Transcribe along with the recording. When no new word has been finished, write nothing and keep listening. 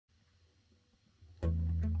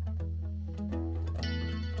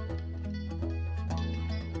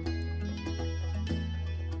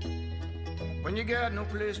When you got no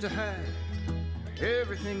place to hide,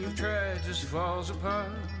 everything you've tried just falls apart.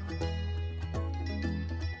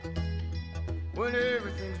 When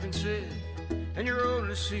everything's been said and you're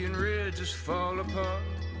only seeing red just fall apart.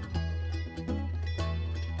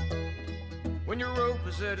 When your rope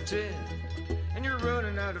is at its end and you're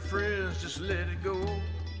running out of friends, just let it go.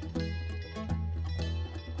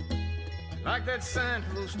 Like that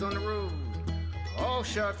signpost on the road, all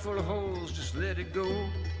shot full of holes, just let it go.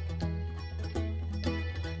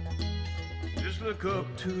 Just look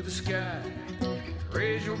up to the sky,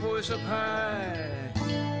 raise your voice up high.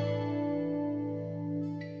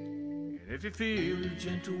 And if you feel a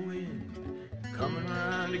gentle wind coming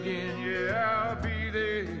round again, yeah, I'll be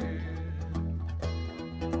there.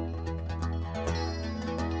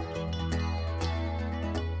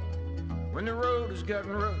 When the road has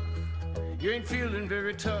gotten rough, you ain't feeling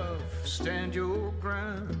very tough, stand your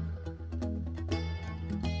ground.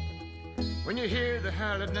 When you hear the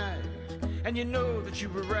howl at night and you know that you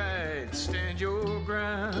were right, stand your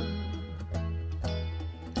ground.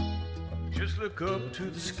 Just look up to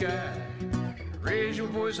the sky, raise your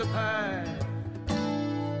voice up high.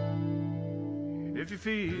 And if you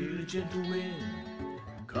feel a gentle wind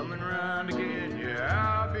coming round again,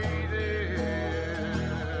 yeah, I'll be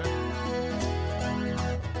there.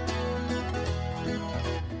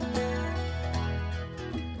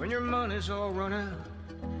 When your money's all run out,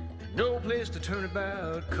 no place to turn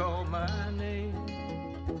about, call my name.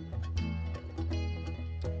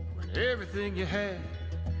 When everything you had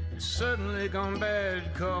is suddenly gone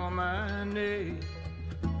bad, call my name.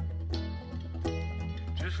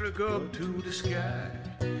 Just look up to the sky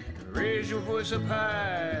and raise your voice up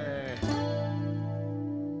high.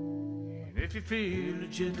 And if you feel a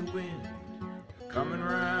gentle wind coming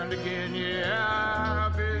round again, yeah,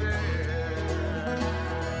 I'll be there.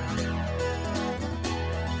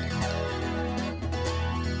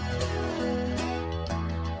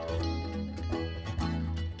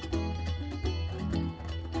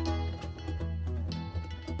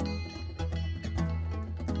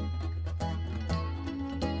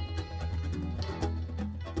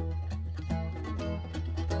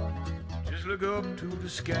 Look up to the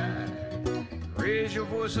sky, raise your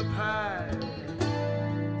voice up high.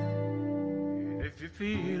 And if you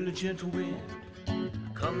feel a gentle wind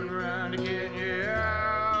coming around again,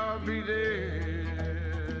 yeah, I'll be there.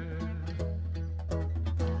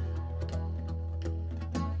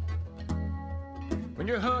 When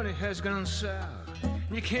your honey has gone sour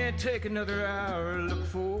and you can't take another hour, look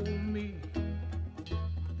for me.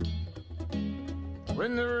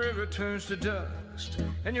 When the river turns to dust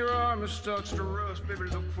and your armor starts to rust, baby,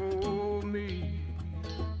 look for me.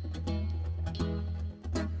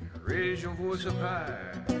 Raise your voice up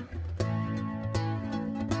high,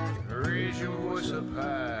 raise your voice up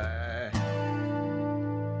high.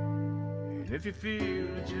 And if you feel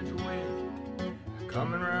a gentle wind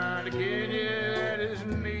coming round again, yeah, that is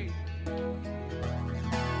me.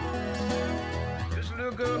 Just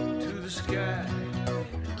look up to the sky,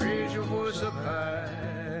 raise your voice up high.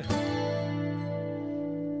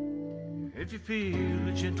 If you feel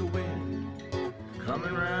a gentle wind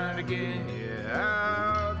coming round again, yeah,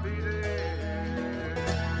 I'll be there.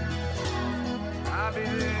 I'll be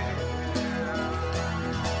there.